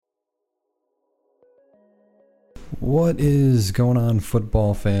What is going on,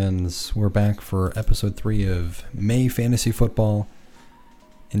 football fans? We're back for episode 3 of May Fantasy Football,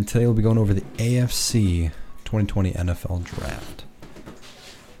 and today we'll be going over the AFC 2020 NFL Draft.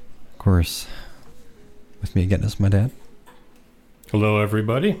 Of course, with me again is my dad. Hello,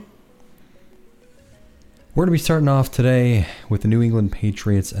 everybody. We're going to be starting off today with the New England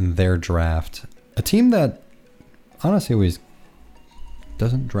Patriots and their draft. A team that honestly always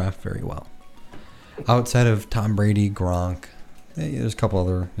doesn't draft very well. Outside of Tom Brady, Gronk, there's a couple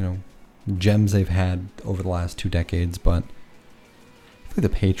other, gems they've had over the last 2 decades, but I feel like the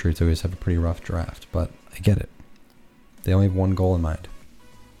Patriots always have a pretty rough draft, but I get it. They only have one goal in mind.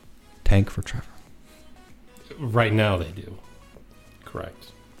 Tank for Trevor. Right now they do.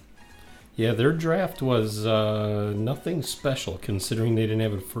 Correct. Yeah, their draft was nothing special considering they didn't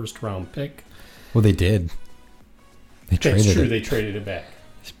have a first round pick. Well, they did. That's true. They traded it back.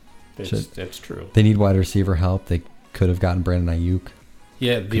 That's true. They need wide receiver help. They could have gotten Brandon Ayuk.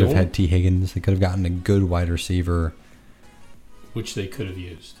 Yeah, they could have had T. Higgins. They could have gotten a good wide receiver. Which they could have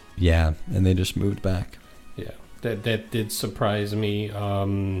used. Yeah, and they just moved back. Yeah, that did surprise me.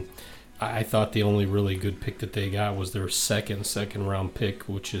 I thought the only really good pick that they got was their second round pick,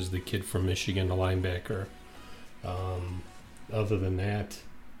 which is the kid from Michigan, the linebacker. Other than that,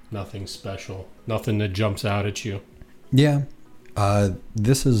 nothing special. Nothing that jumps out at you. Yeah.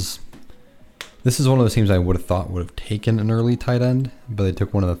 This is one of those teams I would have thought would have taken an early tight end, but they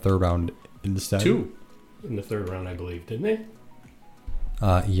took one in the third round instead. 2 in the third round, I believe, didn't they?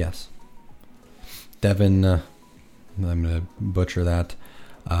 Yes. Devin, I'm going to butcher that.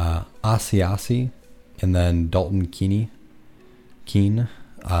 Asiasi, and then Dalton Keene.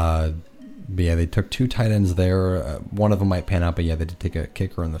 But yeah, they took 2 tight ends there. One of them might pan out, but yeah, they did take a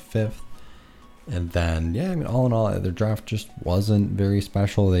kicker in the 5th. And then, all in all, their draft just wasn't very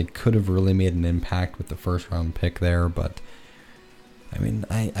special. They could have really made an impact with the first round pick there, but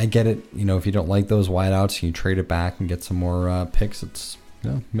I get it. If you don't like those wideouts, you trade it back and get some more picks. It's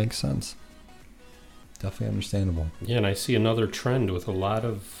makes sense. Definitely understandable. Yeah, and I see another trend with a lot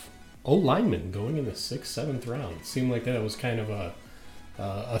of linemen going in the 6th, 7th round. It seemed like that was kind of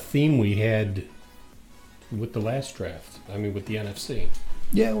a theme we had with the last draft. With the NFC.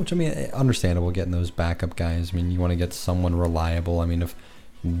 Yeah, which understandable getting those backup guys. You want to get someone reliable. If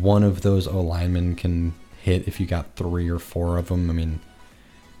one of those O-linemen can hit, if you got 3 or 4 of them,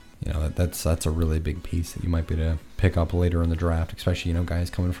 that's a really big piece that you might be able to pick up later in the draft, especially, guys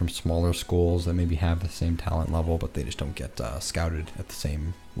coming from smaller schools that maybe have the same talent level, but they just don't get scouted at the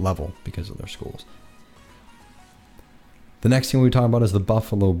same level because of their schools. The next team we talk about is the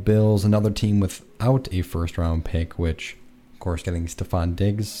Buffalo Bills, another team without a first-round pick, which, of course, getting Stephon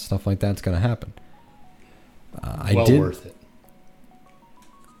Diggs, stuff like that's going to happen. Worth it.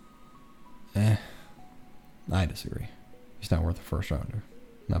 I disagree. He's not worth a first-rounder.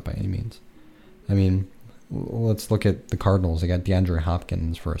 Not by any means. Let's look at the Cardinals. They got DeAndre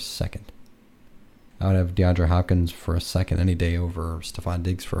Hopkins for a second. I would have DeAndre Hopkins for a second any day over Stephon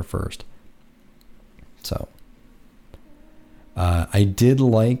Diggs for a first. So, I did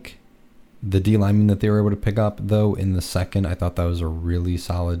like the D lineman that they were able to pick up, though, in the second. I thought that was a really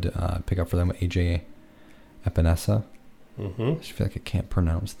solid pickup for them with AJ Epinesa. Mm-hmm. I just feel like I can't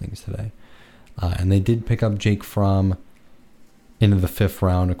pronounce things today. And they did pick up Jake Fromm into the 5th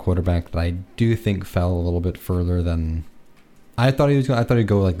round, a quarterback that I do think fell a little bit further than I thought he was going. I thought he'd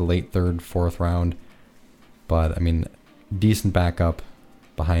go like late 3rd, 4th round. But, decent backup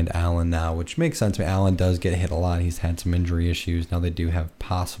behind Allen now, which makes sense. Allen does get hit a lot. He's had some injury issues. Now they do have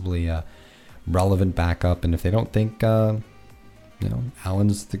possibly a relevant backup. And if they don't think,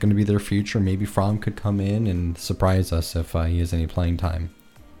 Allen's going to be their future, maybe Fromm could come in and surprise us if he has any playing time.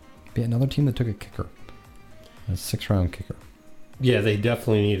 Be another team that took a kicker. A 6th round kicker. Yeah, they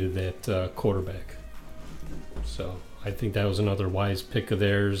definitely needed that quarterback. So I think that was another wise pick of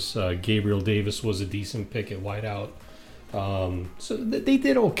theirs. Gabriel Davis was a decent pick at wideout. So they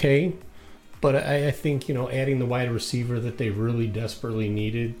did okay. But I think, adding the wide receiver that they really desperately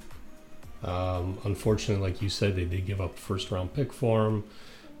needed. Unfortunately, like you said, they did give up a first-round pick for him.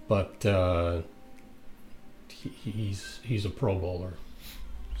 But he's a Pro Bowler.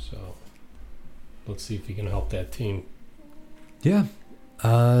 So let's see if he can help that team. Yeah.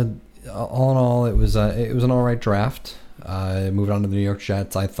 All in all, it was an all right draft. Moved on to the New York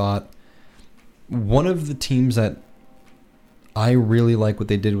Jets. I thought one of the teams that I really like what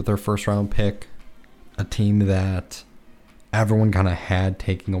they did with their first round pick, a team that everyone kind of had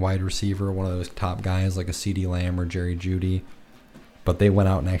taking a wide receiver, one of those top guys like a CeeDee Lamb or Jerry Jeudy, but they went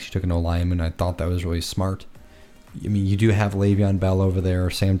out and actually took an O-lineman. I thought that was really smart. You do have Le'Veon Bell over there.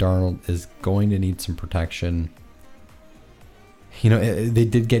 Sam Darnold is going to need some protection. they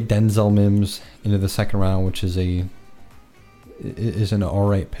did get Denzel Mims into the second round, which is an all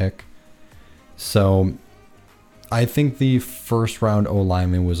right pick. So I think the first round O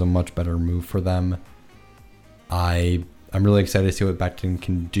lineman was a much better move for them. I'm really excited to see what Becton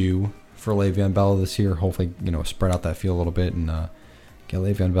can do for Le'Veon Bell this year. Hopefully, spread out that field a little bit and get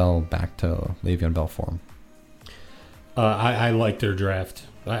Le'Veon Bell back to Le'Veon Bell form. I like their draft.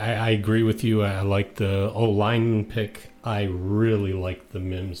 I agree with you. I like the O-lineman pick. I really like the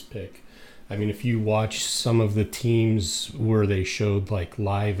Mims pick. I mean, if you watch some of the teams where they showed like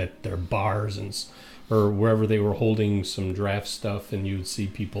live at their bars or wherever they were holding some draft stuff, and you would see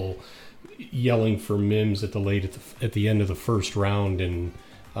people yelling for Mims at the end of the first round, and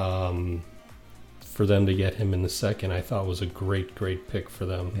for them to get him in the second, I thought was a great pick for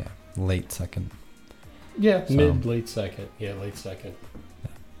them. Yeah, late second. Yeah, late second. Yeah, late second.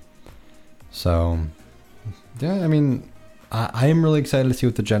 Yeah. So, yeah, I mean, I am really excited to see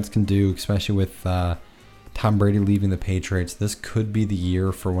what the Jets can do, especially with Tom Brady leaving the Patriots. This could be the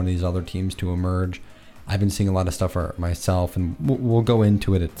year for one of these other teams to emerge. I've been seeing a lot of stuff for myself, and we'll go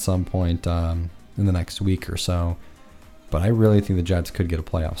into it at some point in the next week or so. But I really think the Jets could get a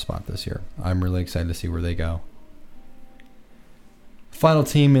playoff spot this year. I'm really excited to see where they go. Final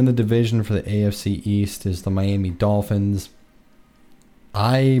team in the division for the AFC East is the Miami Dolphins.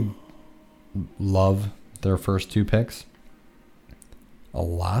 I love their first two picks a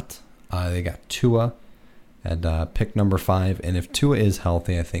lot. They got Tua at pick number 5, and if Tua is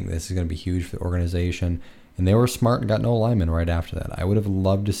healthy, I think this is going to be huge for the organization. And they were smart and got no lineman right after that. I would have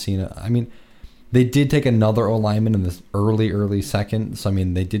loved to see it. I mean, they did take another O-lineman in this early second. So, I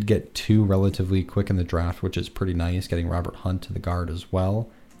mean, they did get 2 relatively quick in the draft, which is pretty nice, getting Robert Hunt to the guard as well.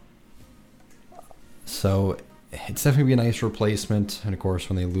 So, it's definitely be a nice replacement. And, of course,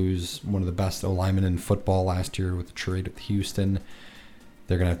 when they lose one of the best O-linemen in football last year with the trade with Houston,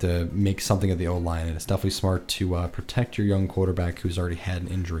 they're going to have to make something of the O-line. And it's definitely smart to protect your young quarterback who's already had an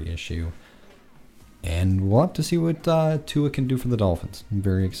injury issue. And we'll have to see what Tua can do for the Dolphins. I'm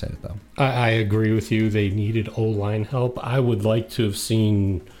very excited, though. I agree with you. They needed O-line help. I would like to have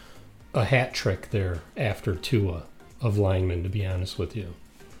seen a hat trick there after Tua of linemen, to be honest with you.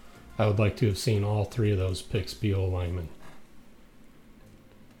 I would like to have seen all 3 of those picks be O-linemen.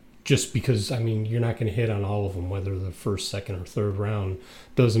 Just because, I mean, you're not going to hit on all of them, whether the first, second, or third round.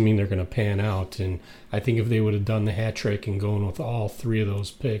 Doesn't mean they're going to pan out. And I think if they would have done the hat trick and going with all 3 of those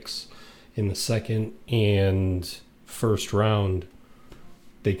picks in the second and first round,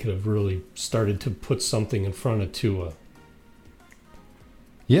 they could have really started to put something in front of Tua.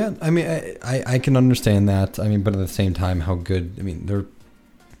 Yeah, I mean, I can understand that. I mean, but at the same time, how good, I mean, I'm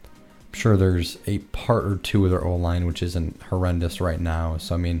sure there's a part or two of their O-line which isn't horrendous right now.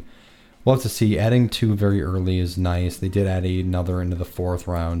 So, I mean, we'll have to see. Adding 2 very early is nice. They did add another into the 4th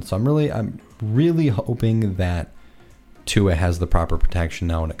round. So I'm really hoping that Tua has the proper protection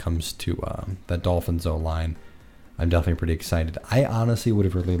now when it comes to that Dolphins O-line. I'm definitely pretty excited. I honestly would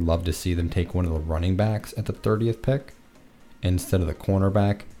have really loved to see them take one of the running backs at the 30th pick instead of the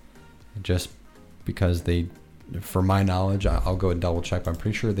cornerback, just because they, for my knowledge, I'll go and double check, but I'm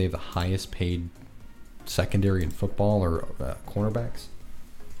pretty sure they have the highest paid secondary in football or cornerbacks.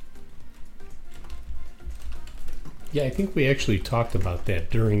 Yeah, I think we actually talked about that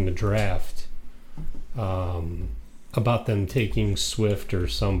during the draft. About them taking Swift or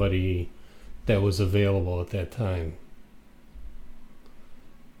somebody that was available at that time.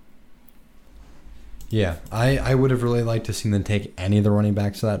 Yeah, I would have really liked to see them take any of the running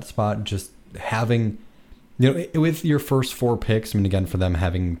backs to that spot. Just having, with your first 4 picks, I mean, again, for them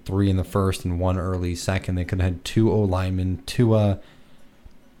having 3 in the first and 1 early second, they could have had 2 O-linemen,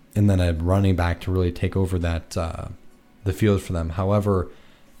 and then a running back to really take over that the field for them. However,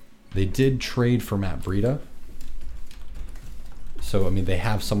 they did trade for Matt Breida. So, I mean, they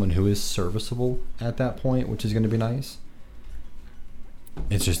have someone who is serviceable at that point, which is going to be nice.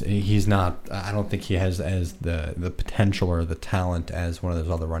 It's just, he's not, I don't think he has as the potential or the talent as one of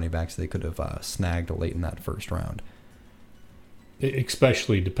those other running backs they could have snagged late in that first round.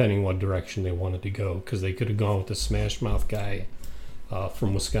 Especially depending what direction they wanted to go, because they could have gone with the smash mouth guy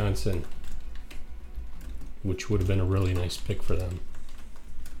from Wisconsin, which would have been a really nice pick for them.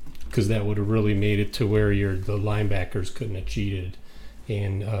 Because that would have really made it to where the linebackers couldn't have cheated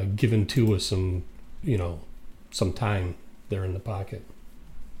and given Tua some time there in the pocket.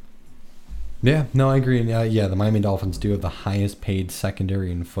 Yeah, no, I agree. Yeah, the Miami Dolphins do have the highest paid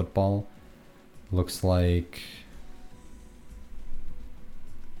secondary in football. Looks like,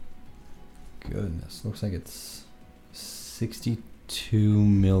 looks like it's $62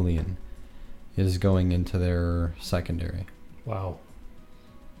 million is going into their secondary. Wow.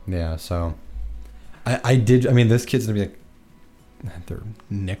 Yeah, so I did. I mean, this kid's gonna be like their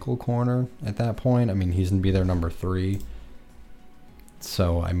nickel corner at that point. I mean, he's gonna be their number 3.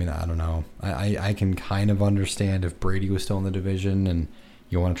 So I mean, I don't know. I can kind of understand if Brady was still in the division and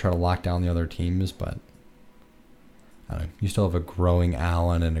you want to try to lock down the other teams, but I don't know. You still have a growing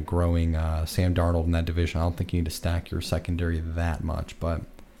Allen and a growing Sam Darnold in that division. I don't think you need to stack your secondary that much, but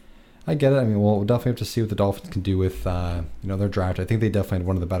I get it. I mean, we'll definitely have to see what the Dolphins can do with their draft. I think they definitely had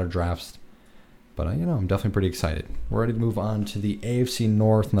one of the better drafts, but I'm definitely pretty excited. We're ready to move on to the AFC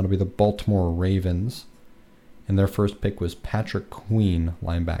North, and that'll be the Baltimore Ravens. And their first pick was Patrick Queen,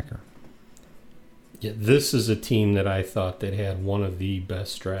 linebacker. Yeah, this is a team that I thought that had one of the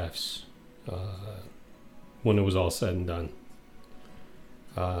best drafts when it was all said and done.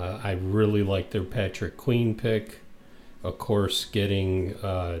 I really liked their Patrick Queen pick. Of course, getting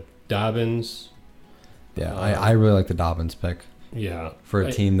Dobbins. Yeah, I really like the Dobbins pick. Yeah. For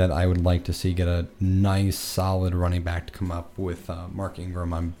a team that I would like to see get a nice, solid running back to come up with Mark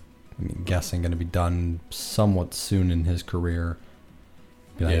Ingram. I'm guessing going to be done somewhat soon in his career.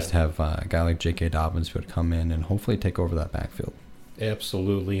 It'd be nice to have a guy like J.K. Dobbins who would come in and hopefully take over that backfield.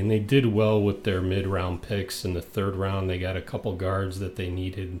 Absolutely. And they did well with their mid-round picks. In the third round, they got a couple guards that they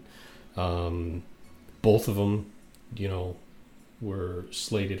needed. Both of them, were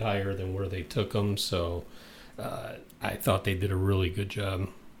slated higher than where they took them. So I thought they did a really good job.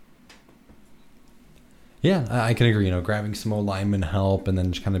 Yeah, I can agree. Grabbing some old lineman help and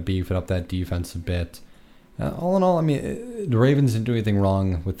then just kind of beefing up that defense a bit. All in all, I mean, the Ravens didn't do anything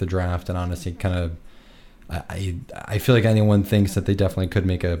wrong with the draft, and honestly, kind of, I feel like anyone thinks that they definitely could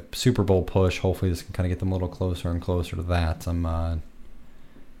make a Super Bowl push. Hopefully, this can kind of get them a little closer and closer to that. I'm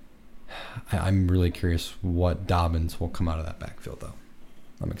really curious what Dobbins will come out of that backfield, though.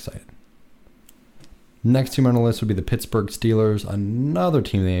 I'm excited. Next team on the list would be the Pittsburgh Steelers, another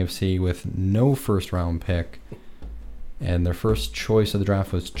team in the AFC with no first-round pick. And their first choice of the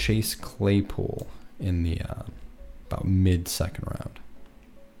draft was Chase Claypool in the about mid-second round.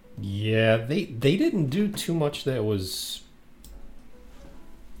 Yeah, they didn't do too much that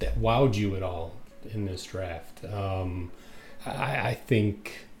wowed you at all in this draft. I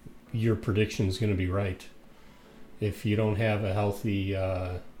think your prediction is going to be right. If you don't have a healthy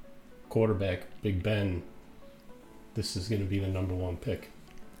quarterback, Big Ben, this is going to be the number 1 pick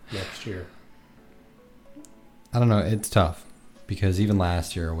next year. I don't know. It's tough because even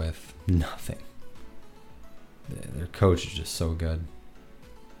last year with nothing, their coach is just so good.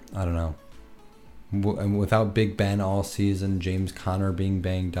 I don't know. And without Big Ben all season, James Conner being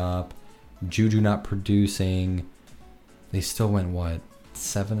banged up, Juju not producing, they still went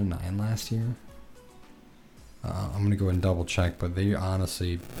 7-9 last year. I'm gonna go and double check, but they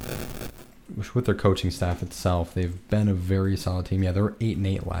honestly, with their coaching staff itself, they've been a very solid team. Yeah, they were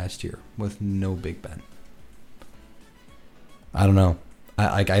 8-8 last year with no Big Ben. I don't know.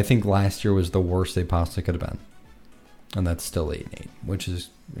 I think last year was the worst they possibly could have been, and that's still 8-8, which is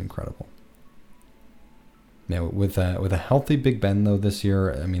incredible. Now with a healthy Big Ben though this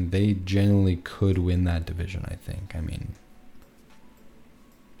year, I mean they genuinely could win that division. I think. I mean,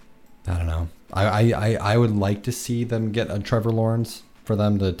 I don't know. I would like to see them get a Trevor Lawrence for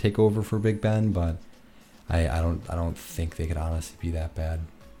them to take over for Big Ben, but I don't think they could honestly be that bad.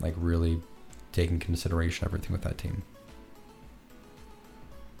 Like really taking consideration everything with that team.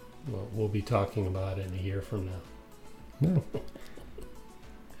 Well, we'll be talking about it in a year from now. Yeah.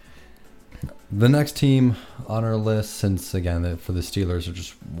 The next team on our list, since again for the Steelers, there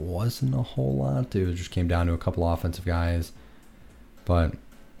just wasn't a whole lot. It just came down to a couple offensive guys, but.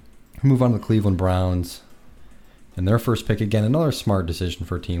 Move on to the Cleveland Browns. And their first pick, again, another smart decision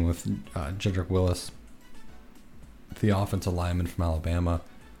for a team with Jedrick Willis, the offensive lineman from Alabama.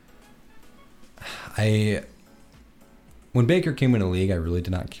 When Baker came into the league, I really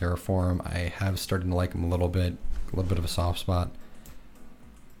did not care for him. I have started to like him a little bit of a soft spot.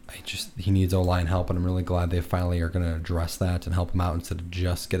 He needs O-line help, and I'm really glad they finally are going to address that and help him out instead of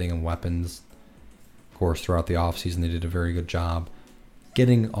just getting him weapons. Of course, throughout the offseason, they did a very good job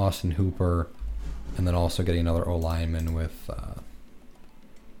getting Austin Hooper, and then also getting another O-lineman with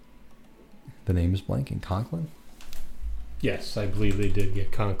the name is blanking, Conklin? Yes, I believe they did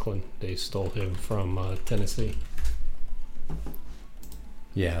get Conklin. They stole him from Tennessee.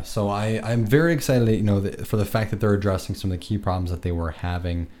 Yeah, so I'm very excited, for the fact that they're addressing some of the key problems that they were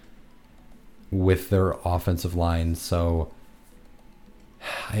having with their offensive line. So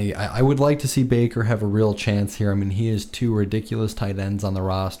I would like to see Baker have a real chance here. I mean, he has 2 ridiculous tight ends on the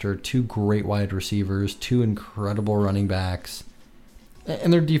roster, 2 great wide receivers, 2 incredible running backs,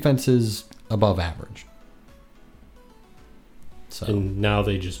 and their defense is above average. So And now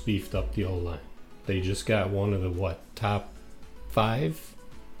they just beefed up the O-line. They just got one of the, top 5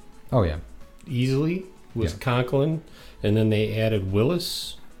 oh yeah, easily was Yeah. Conklin. And then they added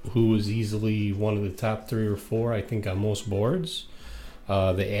Willis, who was easily one of the top 3 or 4, I think, on most boards.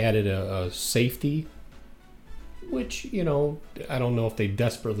 They added a safety, which, I don't know if they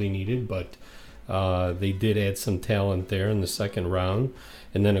desperately needed, but they did add some talent there in the second round.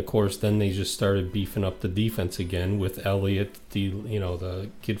 And then, of course, they just started beefing up the defense again with Elliott, the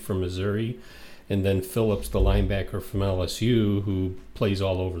kid from Missouri, and then Phillips, the linebacker from LSU, who plays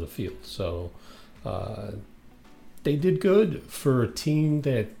all over the field. So they did good for a team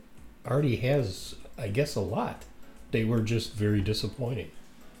that already has, I guess, a lot. They were just very disappointing.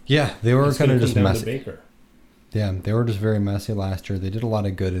 yeah, they were It's kind gonna of come just down to messy. Baker. Yeah, they were just very messy last year. They did a lot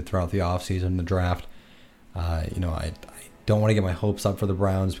of good throughout the offseason, the draft. I don't want to get my hopes up for the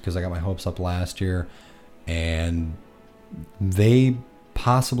Browns because I got my hopes up last year. And they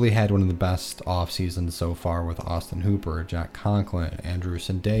possibly had one of the best off seasons so far with Austin Hooper, Jack Conklin, Andrew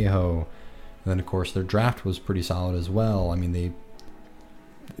Sendejo. And then, of course, their draft was pretty solid as well. I mean,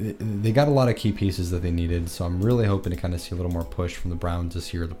 they got a lot of key pieces that they needed, so I'm really hoping to kind of see a little more push from the Browns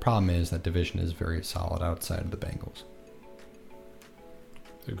this year. The problem is that division is very solid outside of the Bengals.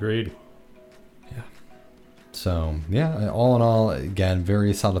 Agreed. So, yeah, all in all, again,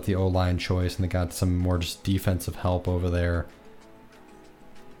 very solid at the O-line choice, and they got some more just defensive help over there.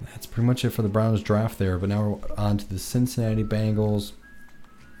 That's pretty much it for the Browns draft there, but now we're on to the Cincinnati Bengals.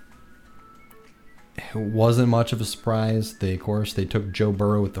 It wasn't much of a surprise. They took Joe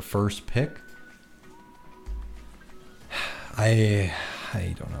Burrow with the first pick. I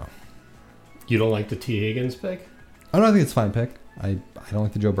don't know. You don't like the T. Higgins pick? I don't think it's a fine pick. I don't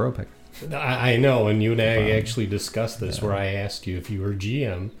like the Joe Burrow pick. I know, and you and I actually discussed this where I asked you if you were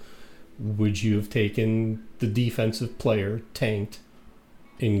GM, would you have taken the defensive player, tanked,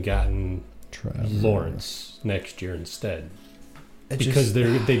 and gotten Trevor Lawrence next year instead? Because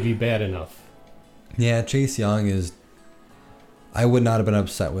they'd be bad enough. Yeah, Chase Young is... I would not have been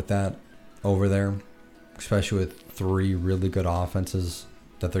upset with that over there, especially with 3 really good offenses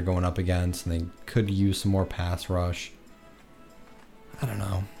that they're going up against, and they could use some more pass rush. I don't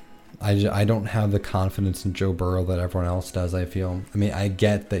know. I don't have the confidence in Joe Burrow that everyone else does, I feel. I mean, I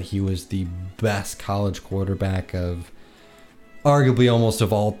get that he was the best college quarterback of arguably almost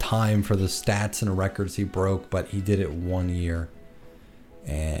of all time for the stats and records he broke, but he did it 1 year.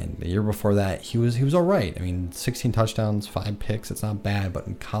 And the year before that, he was all right. I mean, 16 touchdowns, 5 picks, it's not bad, but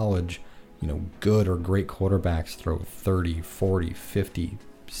in college, good or great quarterbacks throw 30, 40, 50,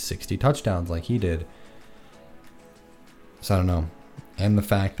 60 touchdowns like he did. So I don't know. And the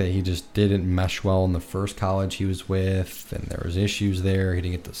fact that he just didn't mesh well in the first college he was with, and there was issues there. He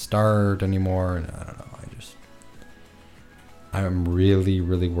didn't get to start anymore, and I don't know. I'm really,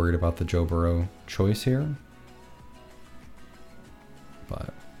 really worried about the Joe Burrow choice here.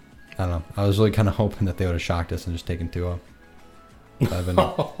 But I don't know. I was really kind of hoping that they would have shocked us and just taken Tua. That'd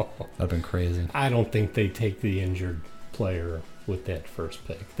have been crazy. I don't think they take the injured player with that first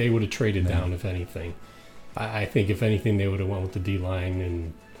pick. They would have traded down, if anything. I think, if anything, they would have went with the D-line,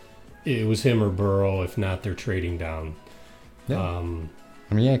 and it was him or Burrow. If not, they're trading down. Yeah.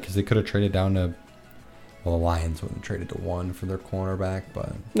 Because they could have traded down to... Well, the Lions wouldn't have traded to 1 for their cornerback,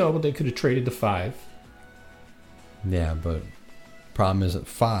 but... No, but they could have traded to 5. Yeah, but problem is at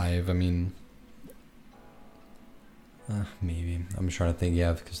 5, I mean... maybe. I'm trying to think,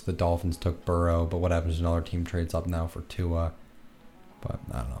 because the Dolphins took Burrow, but what happens if another team trades up now for Tua? But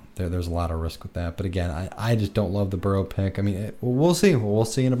I don't know. There's a lot of risk with that. But again, I just don't love the Burrow pick. I mean, we'll see. We'll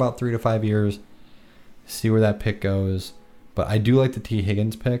see in about 3 to 5 years. See where that pick goes. But I do like the T.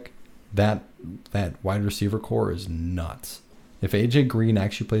 Higgins pick. That wide receiver core is nuts. If A.J. Green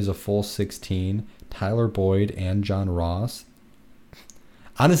actually plays a full 16, Tyler Boyd and John Ross,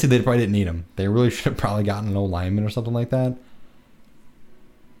 honestly, they probably didn't need him. They really should have probably gotten an O-lineman or something like that.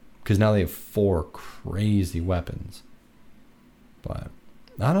 Because now they have 4 crazy weapons. But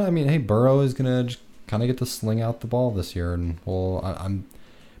I don't know. I mean, hey, Burrow is gonna just kind of get to sling out the ball this year, and I'm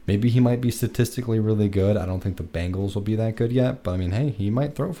maybe he might be statistically really good. I don't think the Bengals will be that good yet, but I mean, hey, he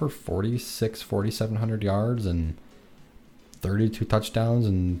might throw for 4,700 yards and 32 touchdowns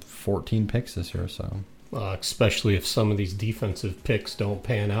and 14 picks this year. So Especially if some of these defensive picks don't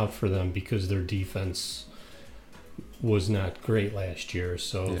pan out for them because their defense was not great last year.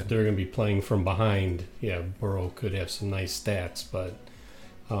 So if they're going to be playing from behind, Burrow could have some nice stats. But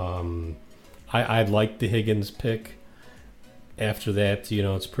I like the Higgins pick. After that,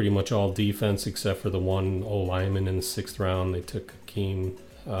 it's pretty much all defense except for the 1 O-lineman in the 6th round. They took Hakeem.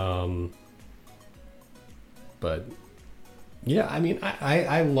 But Yeah, I mean,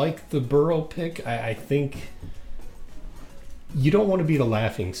 I like the Burrow pick. I think you don't want to be the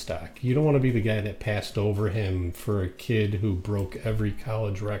laughing stock. You don't want to be the guy that passed over him for a kid who broke every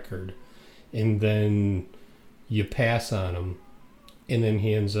college record, and then you pass on him, and then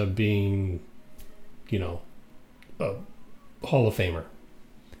he ends up being, a Hall of Famer.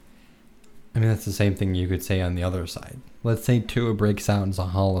 I mean, that's the same thing you could say on the other side. Let's say Tua breaks out and is a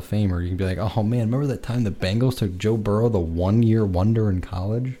Hall of Famer. You can be like, oh man, remember that time the Bengals took Joe Burrow, the 1-year wonder in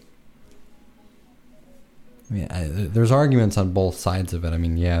college? I mean, there's arguments on both sides of it. I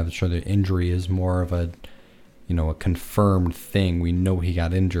mean, yeah, sure, the injury is more of a confirmed thing. We know he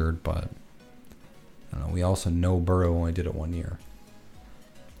got injured, but I don't know. We also know Burrow only did it 1 year.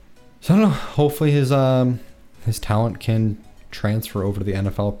 So I don't know. Hopefully his talent can transfer over to the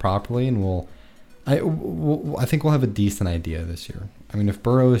NFL properly, and I think we'll have a decent idea this year. I mean, if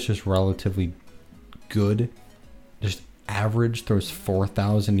Burrow is just relatively good, just average, throws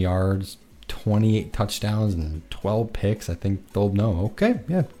 4,000 yards, 28 touchdowns, and 12 picks, I think they'll know, okay,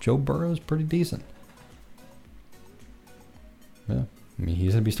 yeah, Joe Burrow is pretty decent. Yeah, I mean,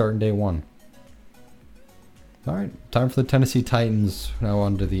 he's going to be starting day one. All right, time for the Tennessee Titans. Now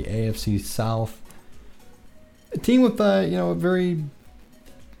on to the AFC South. A team with a very,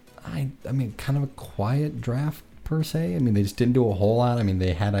 I mean, kind of a quiet draft per se. I mean, they just didn't do a whole lot. I mean,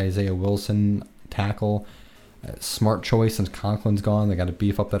 they had Isaiah Wilson tackle. Smart choice since Conklin's gone. They got to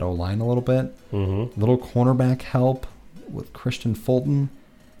beef up that O-line a little bit. Mm-hmm. Little cornerback help with Christian Fulton.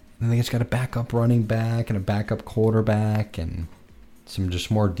 And they just got a backup running back and a backup quarterback and some just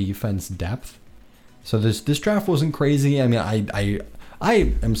more defense depth. So this draft wasn't crazy. I mean, I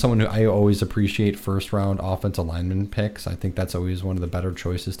am someone who I always appreciate first-round offensive lineman picks. I think that's always one of the better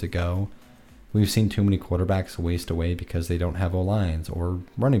choices to go. We've seen too many quarterbacks waste away because they don't have O-lines, or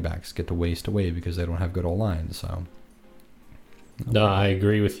running backs get to waste away because they don't have good O-lines. So, no, I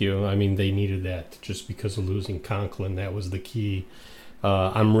agree with you. I mean, they needed that just because of losing Conklin. That was the key.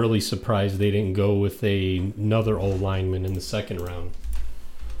 I'm really surprised they didn't go with another O-lineman in the second round.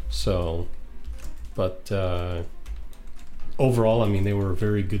 So, but overall, I mean, they were a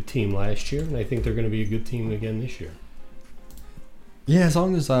very good team last year, and I think they're going to be a good team again this year. Yeah, as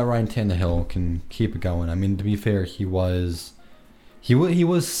long as Ryan Tannehill can keep it going. I mean, to be fair, he was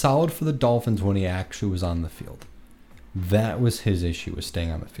solid for the Dolphins when he actually was on the field. That was his issue, was staying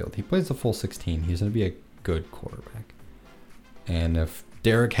on the field. He plays the full 16. He's going to be a good quarterback. And if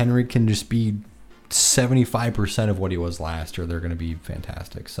Derrick Henry can just be 75% of what he was last year, they're going to be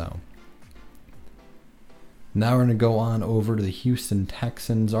fantastic. So now we're going to go on over to the Houston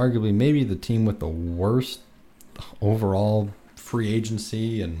Texans, arguably maybe the team with the worst overall free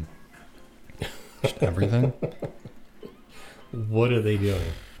agency and just everything. What are they doing?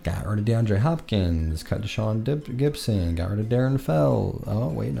 Got rid of DeAndre Hopkins, cut Deshaun Gibson, got rid of Darren Fell. Oh,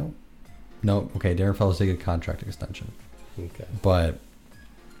 wait, no. No, okay, Darren Fell's taking a contract extension. Okay. But,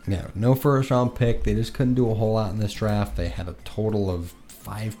 yeah, no first round pick. They just couldn't do a whole lot in this draft. They had a total of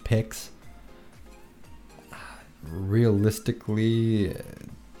 5 picks. Realistically,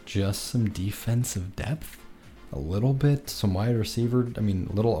 just some defensive depth. A little bit, some wide receiver. I mean,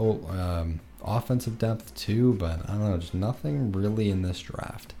 little offensive depth too, but I don't know, just nothing really in this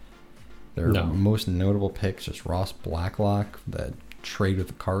draft. Their most notable picks, just Ross Blacklock, that trade with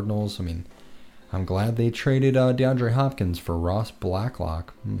the Cardinals. I mean, I'm glad they traded DeAndre Hopkins for Ross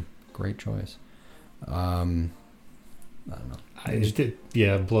Blacklock. Great choice. I don't know.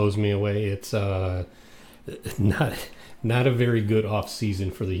 It blows me away. It's not a very good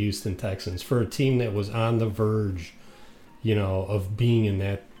offseason for the Houston Texans. For a team that was on the verge, of being in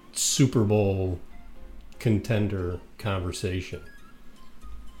that Super Bowl contender conversation.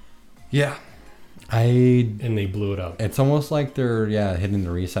 Yeah. And they blew it up. It's almost like they're, hitting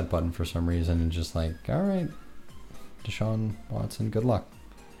the reset button for some reason and just like, all right, Deshaun Watson, good luck.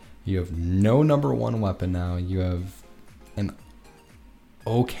 You have no number one weapon now. You have an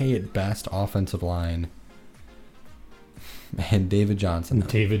okay at best offensive line. And David Johnson.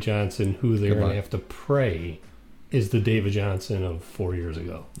 David Johnson, who they're going to have to pray is the David Johnson of 4 years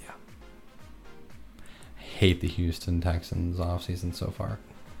ago. Yeah. I hate the Houston Texans offseason so far.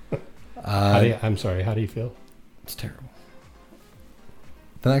 I'm sorry, how do you feel? It's terrible.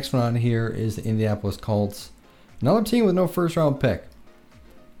 The next one on here is the Indianapolis Colts. Another team with no first round pick.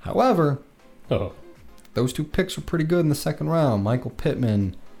 However, those 2 picks were pretty good in the second round. Michael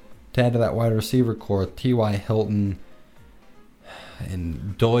Pittman to add to that wide receiver core. T.Y. Hilton.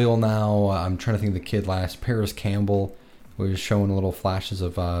 And Doyle now, I'm trying to think of the kid last. Paris Campbell was showing little flashes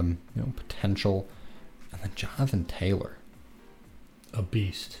of potential. And then Jonathan Taylor. A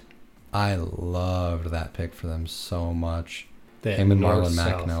beast. I loved that pick for them so much. that Him and Marlon Mack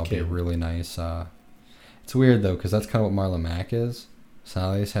north-south now would be kid. really nice. It's weird though, because that's kind of what Marlon Mack is.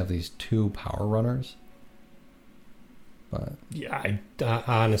 So they just have these two power runners. But Yeah,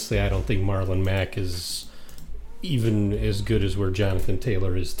 honestly, I don't think Marlon Mack is even as good as where Jonathan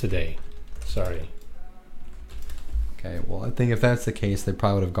Taylor is today. Sorry. okay, well I think if that's the case, they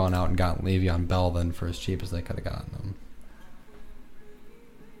probably would have gone out and gotten Le'Veon Bell then for as cheap as they could have gotten him.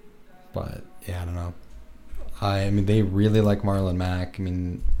 But yeah, I don't know. I mean, they really like Marlon Mack. I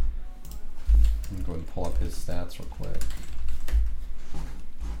mean, let me go and pull up his stats real quick.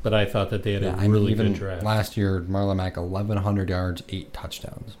 But I thought that they had Yeah, a I mean, really even good draft. last year, Marlon Mack 1,100 yards, 8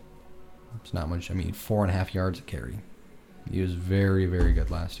 touchdowns. It's not much. I mean, 4.5 yards a carry. He was very, very good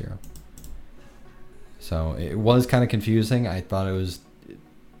last year. So it was kind of confusing. I thought it was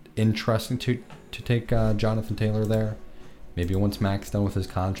interesting to take Jonathan Taylor there. Maybe once Mack's done with his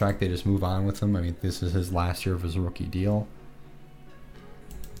contract, they just move on with him. I mean, this is his last year of his rookie deal.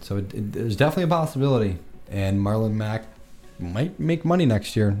 So there's definitely a possibility. And Marlon Mack might make money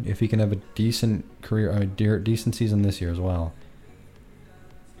next year if he can have a decent career, decent season this year as well.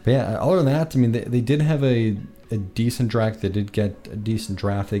 But yeah, other than that, I mean, they did have a decent draft. They did get a decent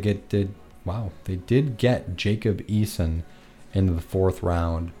draft. They did get Jacob Eason in the 4th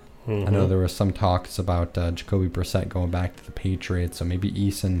round. Mm-hmm. I know there was some talks about Jacoby Brissett going back to the Patriots, so maybe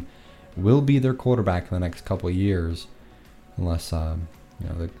Eason will be their quarterback in the next couple of years, unless the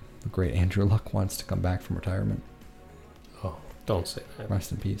great Andrew Luck wants to come back from retirement. Oh, don't say that.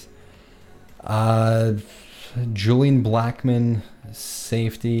 Rest in peace. Julian Blackmon,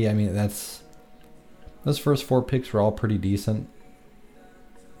 safety. I mean, those first 4 picks were all pretty decent.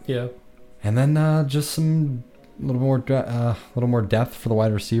 Yeah. And then just some little more depth for the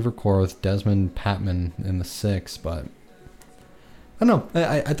wide receiver core with Desmond Patman in the 6th, but I don't know.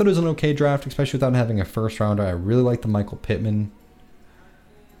 I thought it was an okay draft, especially without having a first rounder. I really like the Michael Pittman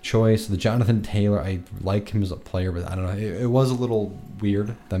choice. The Jonathan Taylor, I like him as a player, but I don't know. It was a little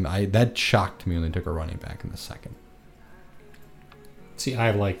weird. That shocked me when they took a running back in the 2nd. See, I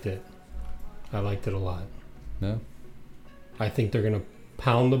liked it. I liked it a lot. No? I think they're going to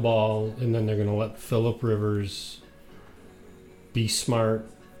pound the ball, and then they're going to let Phillip Rivers be smart,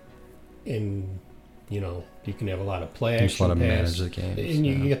 and you can have a lot of play action. Just let him pass. manage the game. And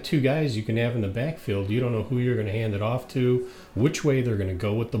you got 2 guys you can have in the backfield. You don't know who you're going to hand it off to, which way they're going to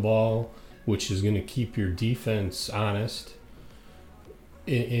go with the ball, which is going to keep your defense honest.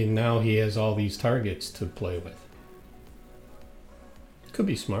 And now he has all these targets to play with. Could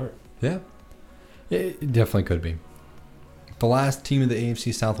be smart. Yeah. It definitely could be. The last team of the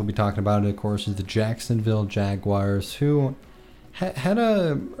AFC South we'll be talking about, of course, is the Jacksonville Jaguars, who had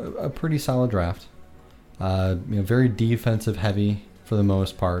a pretty solid draft. Very defensive heavy for the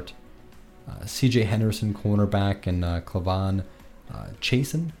most part. C.J. Henderson, cornerback, and Clavon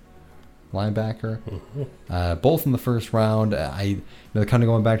Chasen, linebacker. Mm-hmm. Both in the 1st round. Kind of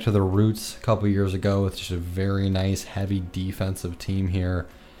going back to their roots a couple years ago with just a very nice, heavy defensive team here.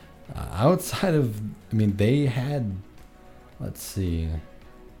 They had,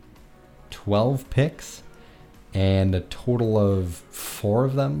 12 picks, and a total of 4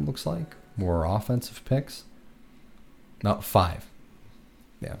 of them, looks like, were offensive picks. No, 5.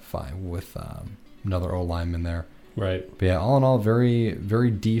 Yeah, 5 with another O-lineman there. Right. But yeah, all in all, very, very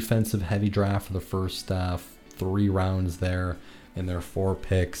defensive heavy draft for the first 3 rounds there in their 4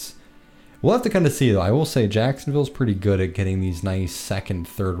 picks. We'll have to kind of see, though. I will say Jacksonville's pretty good at getting these nice 2nd,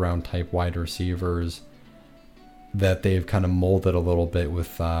 3rd round type wide receivers that they've kind of molded a little bit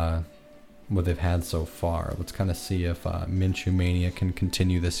with what they've had so far. Let's kind of see if Minshew Mania can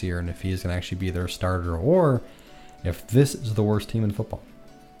continue this year and if he's going to actually be their starter, or if this is the worst team in football.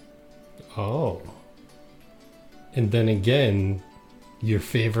 Oh. And then again, your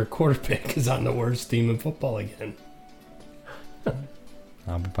favorite quarterback is on the worst team in football again.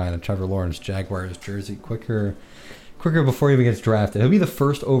 I'll be buying a Trevor Lawrence Jaguars jersey quicker before he even gets drafted. He'll be the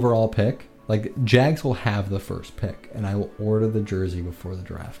first overall pick. Like, Jags will have the first pick, and I will order the jersey before the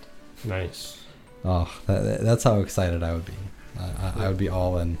draft. Nice. Oh, that's how excited I would be. I would be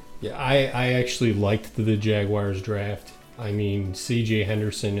all in. Yeah, I actually liked the Jaguars draft. I mean, C.J.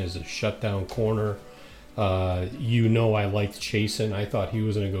 Henderson is a shutdown corner. I liked Chasen. I thought he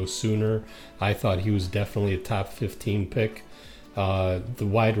was going to go sooner. I thought he was definitely a top 15 pick. The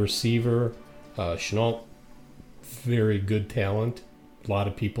wide receiver, Shenault, very good talent. A lot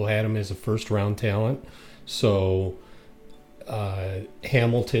of people had him as a first-round talent. So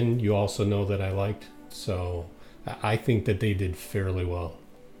Hamilton, you also know that I liked. So I think that they did fairly well.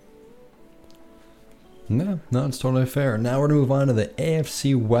 No, it's totally fair. Now we're going to move on to the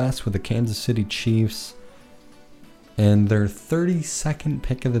AFC West with the Kansas City Chiefs. And their 32nd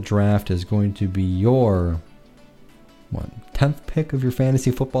pick of the draft is going to be your 10th pick of your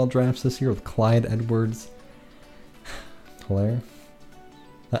fantasy football drafts this year with Clyde Edwards. Hilaire.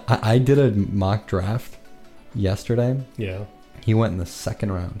 I did a mock draft yesterday. Yeah. He went in the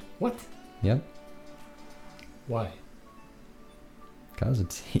second round. What? Yep. Why?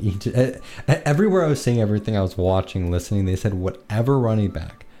 Because everywhere I was seeing everything, I was watching, listening, they said whatever running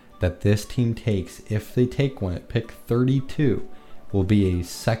back that this team takes, if they take one at pick 32, will be a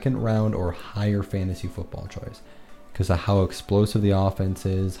second round or higher fantasy football choice. Because of how explosive the offense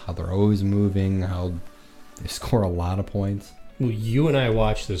is, how they're always moving, how they score a lot of points. Well, you and I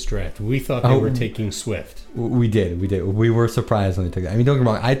watched this draft. We thought they were taking Swift. We did. We were surprised when they took that. I mean, don't get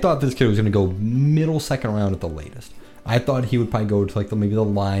me wrong. I thought this kid was going to go middle second round at the latest. I thought he would probably go to like maybe the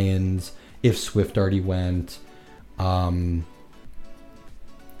Lions if Swift already went. Well,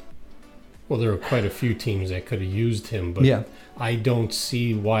 there were quite a few teams that could have used him, but Yeah. I don't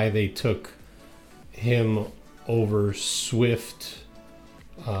see why they took him over Swift.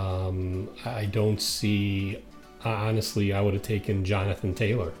 I don't see. Honestly, I would have taken Jonathan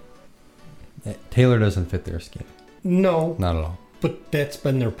Taylor. Taylor doesn't fit their scheme. No, Not at all. but that's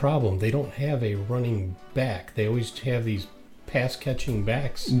been their problem. They don't have a running back. They always have these pass-catching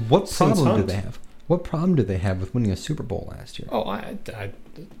backs. What Since problem Hunt. did they have? What problem did they have with winning a Super Bowl last year? Oh, I'm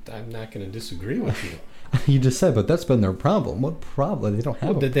not going to disagree with you. You just said, but that's been their problem. What problem? They don't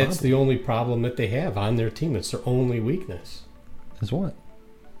have Well, a that's problem. the only problem that they have on their team. It's their only weakness. Is what?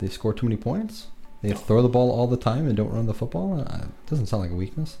 They score too many points? They throw the ball all the time and don't run the football? Doesn't sound like a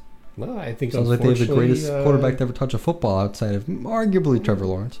weakness. Well, I think Sounds like they have the greatest unfortunately, quarterback to ever touch a football outside of arguably Trevor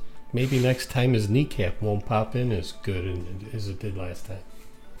Lawrence. Maybe next time his kneecap won't pop in as good as it did last time.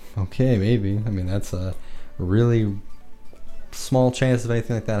 Okay, maybe. I mean, that's a really small chance of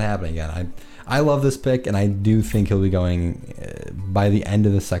anything like that happening again. I love this pick, and I do think he'll be going by the end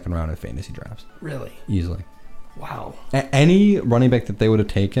of the second round of fantasy drafts. Really? Easily. Wow. Any running back that they would have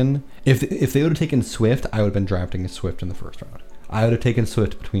taken, if they would have taken Swift, I would have been drafting Swift in the first round. I would have taken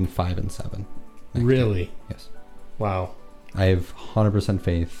Swift between 5 and 7. Really? Yes. Wow. I have 100%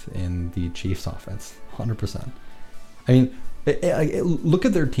 faith in the Chiefs offense. 100%. I mean, look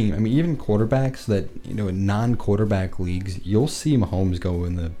at their team. I mean, even quarterbacks that, in non-quarterback leagues, you'll see Mahomes go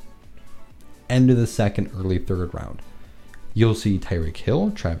in the end of the second, early third round. You'll see Tyreek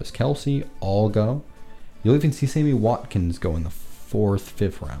Hill, Travis Kelce all go. You'll even see Sammy Watkins go in the 4th,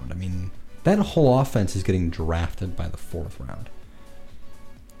 5th round. I mean, that whole offense is getting drafted by the 4th round.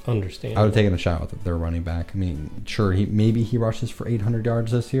 Understand. I would have taken a shot with their running back. I mean, sure, maybe he rushes for 800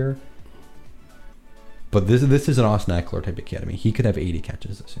 yards this year. But this is an Austin Eckler type of kid. I mean, he could have 80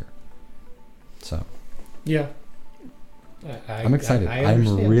 catches this year. So. Yeah. I'm excited. I I'm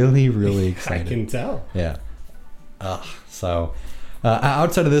understand. really, really excited. I can tell. Yeah. So,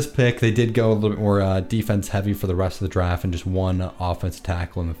 outside of this pick, they did go a little bit more defense heavy for the rest of the draft and just one offensive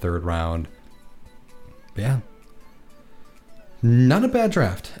tackle in the 3rd round. But yeah. Not a bad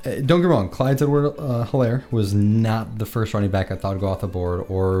draft. Don't get me wrong. Clyde Edwards-Hilaire was not the first running back I thought would go off the board,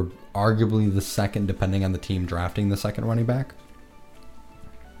 or arguably the second, depending on the team drafting the second running back.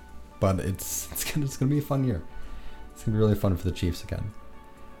 But it's gonna be a fun year. It's gonna be really fun for the Chiefs again.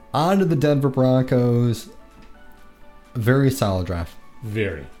 On to the Denver Broncos. Very solid draft.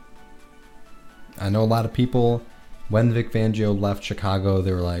 Very. I know a lot of people, when Vic Fangio left Chicago,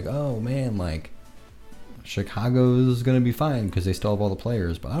 they were like, "Oh man, like Chicago's gonna be fine because they still have all the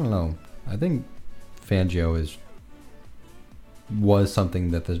players." But I don't know. I think Fangio was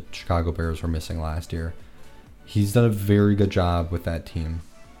something that the Chicago Bears were missing last year. He's done a very good job with that team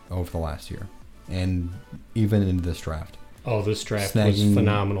over the last year, and even into this draft. Oh, this draft was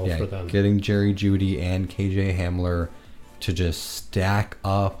phenomenal for them. Getting Jerry Jeudy and KJ Hamler to just stack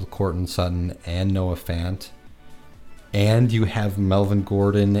up with Courtland Sutton and Noah Fant. And you have Melvin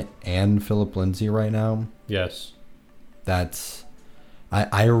Gordon and Phillip Lindsay right now. Yes. That's...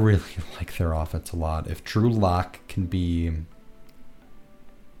 I really like their offense a lot. If Drew Lock can be...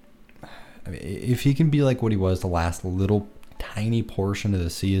 I mean, if he can be like what he was the last little tiny portion of the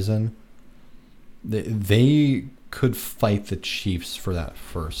season, they could fight the Chiefs for that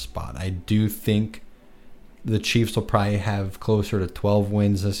first spot. I do think the Chiefs will probably have closer to 12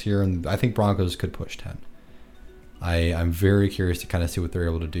 wins this year, and I think Broncos could push 10. I'm very curious to kind of see what they're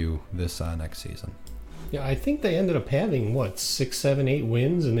able to do this next season. Yeah, I think they ended up having, 6, 7, 8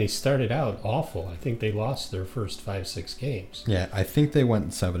 wins, and they started out awful. I think they lost their first 5, 6 games. Yeah, I think they went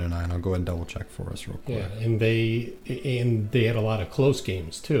 7-9. I'll go ahead and double check for us real quick. Yeah, and they had a lot of close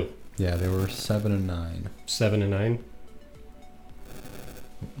games too. Yeah, they were 7-9. 7-9.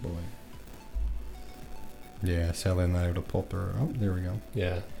 Oh boy. Yeah, sadly not able to pull through. Oh, there we go.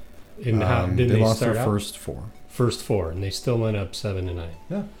 Yeah. And how did they lost start their out? first four. First four, and they still went up 7-9.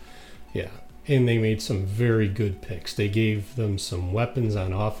 Yeah. Yeah. And they made some very good picks. They gave them some weapons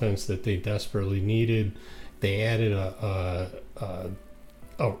on offense that they desperately needed. They added a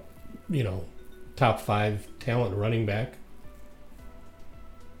top 5 talent running back.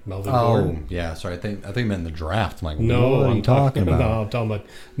 Melvin Gordon. Yeah. Sorry, I think you meant in the draft. I'm like, No, what are you talking about? No, I'm talking about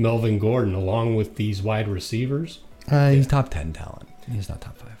Melvin Gordon along with these wide receivers. He's top 10 talent. He's not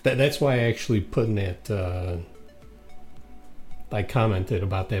top 5. That's why I actually put in that. I commented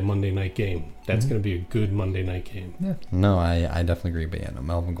about that Monday night game. That's going to be a good Monday night game. Yeah. No, I definitely agree. But yeah, no,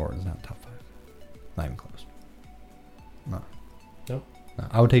 Melvin Gordon's not top 5. Not even close. No. No?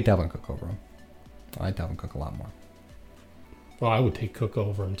 I would take Dalvin Cook over him. I like Dalvin Cook a lot more. Well, I would take Cook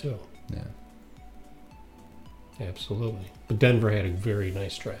over him too. Yeah. Absolutely. But Denver had a very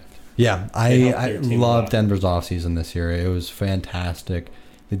nice draft. Yeah, They helped I their team a loved lot. Denver's offseason this year. It was fantastic.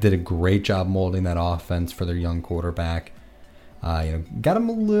 They did a great job molding that offense for their young quarterback. Got him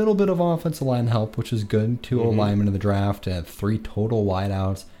a little bit of offensive line help, which is good. 2 linemen in the draft, 3 total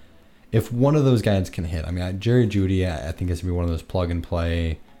wideouts. If one of those guys can hit, I mean, Jerry Jeudy, I think is going to be one of those plug and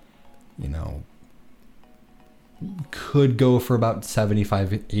play, could go for about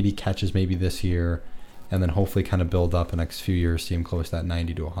 75, 80 catches maybe this year, and then hopefully kind of build up the next few years, see him close to that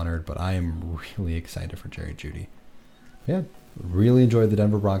 90 to 100. But I am really excited for Jerry Jeudy. Yeah, really enjoyed the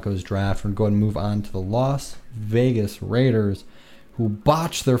Denver Broncos draft. We're going to go ahead and move on to the Las Vegas Raiders, who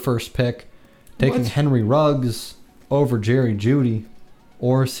botched their first pick, taking What? Henry Ruggs over Jerry Jeudy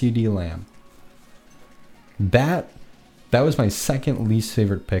or CD Lamb. That was my second least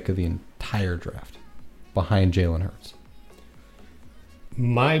favorite pick of the entire draft, behind Jalen Hurts.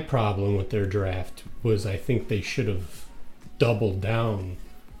 My problem with their draft was I think they should have doubled down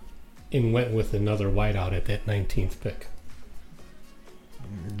and went with another wideout at that 19th pick.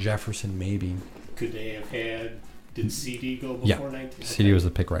 Jefferson, maybe. Could they have had... Did CD go before Yeah. 19th? CD was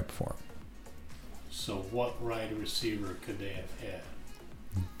the pick right before. So what wide receiver could they have had?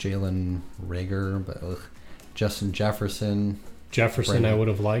 Jalen Rager, but Justin Jefferson. Jefferson, Brandon. I would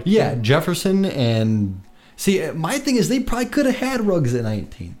have liked. Yeah, Jefferson and... See, my thing is they probably could have had Ruggs at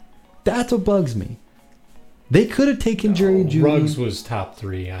 19. That's what bugs me. They could have taken Jerry Jeudy. Ruggs was top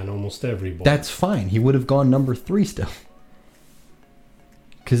 3 on almost every board. That's fine. He would have gone number 3 still.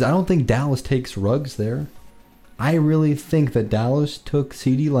 Because I don't think Dallas takes Ruggs there. I really think that Dallas took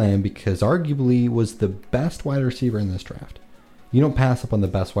CeeDee Lamb because arguably was the best wide receiver in this draft. You don't pass up on the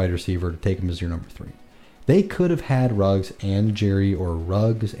best wide receiver to take him as your number 3. They could have had Ruggs and Jerry or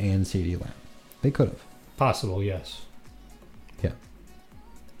Ruggs and CeeDee Lamb. They could have. Possible, yes. Yeah.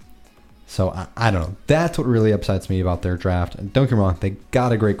 So, I don't know. That's what really upsets me about their draft. And don't get me wrong, they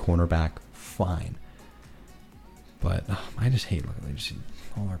got a great cornerback. Fine. But I just hate looking at just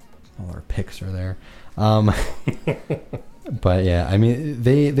all our picks are there. But yeah, I mean,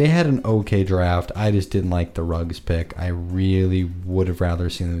 they had an okay draft. I just didn't like the Ruggs pick. I really would have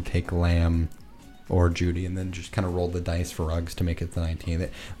rather seen them take Lamb or Jeudy and then just kind of roll the dice for Ruggs to make it to 19.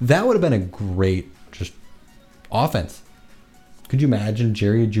 That would have been a great just offense. Could you imagine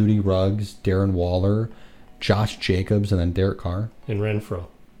Jerry Jeudy, Ruggs, Darren Waller, Josh Jacobs, and then Derek Carr? And Renfro.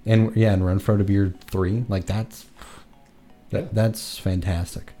 And Renfro to be your 3. Like that's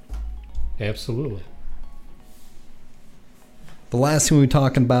fantastic. Absolutely. The last thing we're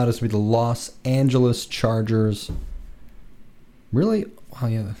talking about is the Los Angeles Chargers. Really? Oh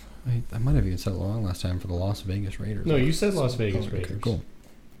yeah, I might have even said it wrong last time for the Las Vegas Raiders. No, you said Las Vegas Okay, Raiders. cool.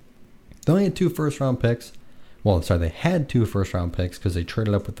 They only had 2 first-round picks. Well, sorry, they had 2 first-round picks because they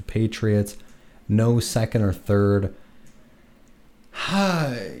traded up with the Patriots. No second or third.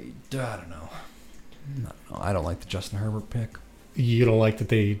 I don't know. I don't like the Justin Herbert pick. You don't like that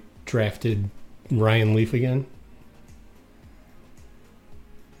they drafted Ryan Leaf again?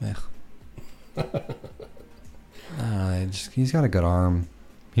 He's got a good arm.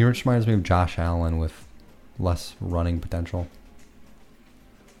 He just reminds me of Josh Allen with less running potential.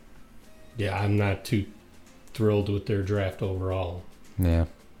 Yeah, I'm not too thrilled with their draft overall. Yeah.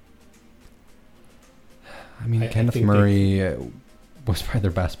 I mean, I Kenneth think Murray was probably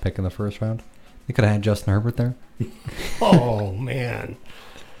their best pick in the first round. They could have had Justin Herbert there. Oh, man.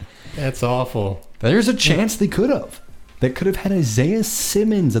 That's awful. There's a chance they could have. They could have had Isaiah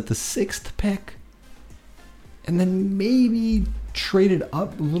Simmons at the 6th pick. And then maybe traded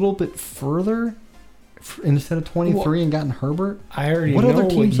up a little bit further instead of 23 and gotten Herbert. I already What know other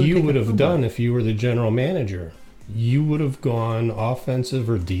what teams are you taking would have Herbert? done if you were the general manager. You would have gone offensive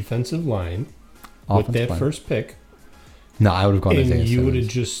or defensive line with Offensive that line. first pick. No, I would have gone And Isaiah you would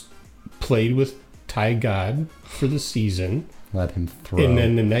have Simmons. just played with Ty God for the season. Let him throw. And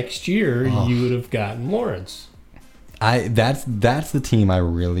then the next year, you would have gotten Lawrence. That's the team I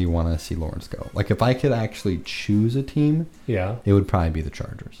really want to see Lawrence go. Like, if I could actually choose a team, Yeah. it would probably be the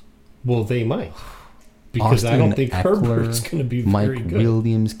Chargers. Well, they might. Because I don't think Herbert's going to be very Mike good.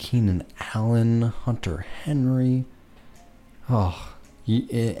 Williams, Keenan Allen, Hunter Henry. Oh,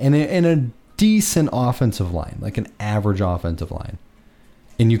 and a decent offensive line, like an average offensive line.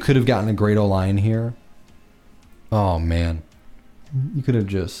 And you could have gotten a great O-line here. Oh, man. You could have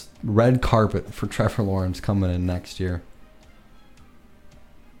just red carpet for Trevor Lawrence coming in next year.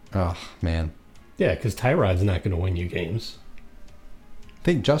 Oh, man. Yeah, because Tyrod's not going to win you games.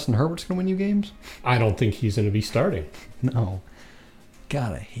 Think Justin Herbert's going to win you games? I don't think he's going to be starting. No.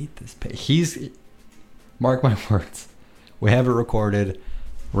 God, I hate this pay. Mark my words. We have it recorded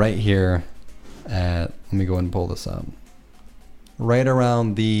right here at, let me go ahead and pull this up. Right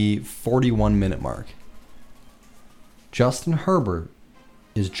around the 41-minute mark. Justin Herbert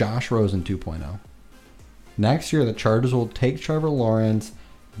is Josh Rosen 2.0. Next year, the Chargers will take Trevor Lawrence,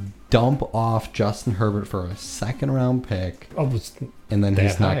 dump off Justin Herbert for a second-round pick, and then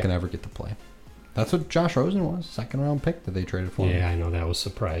he's not going to ever get to play. That's what Josh Rosen was, second-round pick that they traded for him. Yeah, I know. That was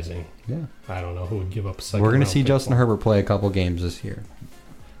surprising. Yeah. I don't know who would give up a second. We're going to see Justin Herbert play a couple games this year.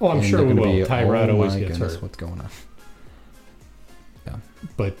 Oh, I'm sure we will. Tyrod always gets goodness, hurt. what's going on? Yeah.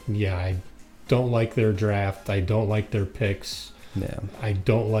 But, yeah, I don't like their draft. I don't like their picks. Yeah. I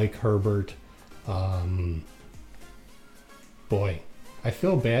don't like Herbert. Boy, I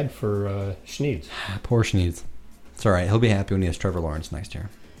feel bad for Schneeds. Poor Schneeds. It's all right. He'll be happy when he has Trevor Lawrence next year.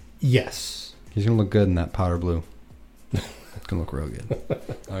 Yes. He's going to look good in that powder blue. It's going to look real good.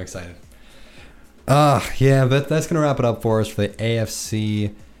 I'm excited. Yeah, that's going to wrap it up for us for the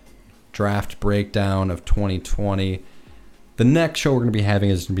AFC draft breakdown of 2020. The next show we're going to be having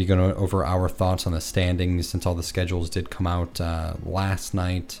is going to be going over our thoughts on the standings since all the schedules did come out last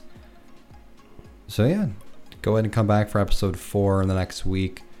night. So, yeah, go ahead and come back for episode 4 in the next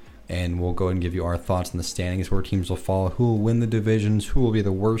week, and we'll go ahead and give you our thoughts on the standings, where teams will fall, who will win the divisions, who will be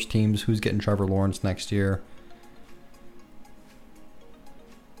the worst teams, who's getting Trevor Lawrence next year.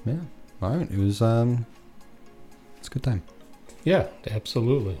 Yeah. All right. It was it's a good time. Yeah,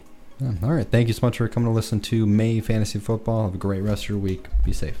 absolutely. Yeah. All right. Thank you so much for coming to listen to May Fantasy Football. Have a great rest of your week.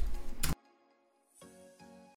 Be safe.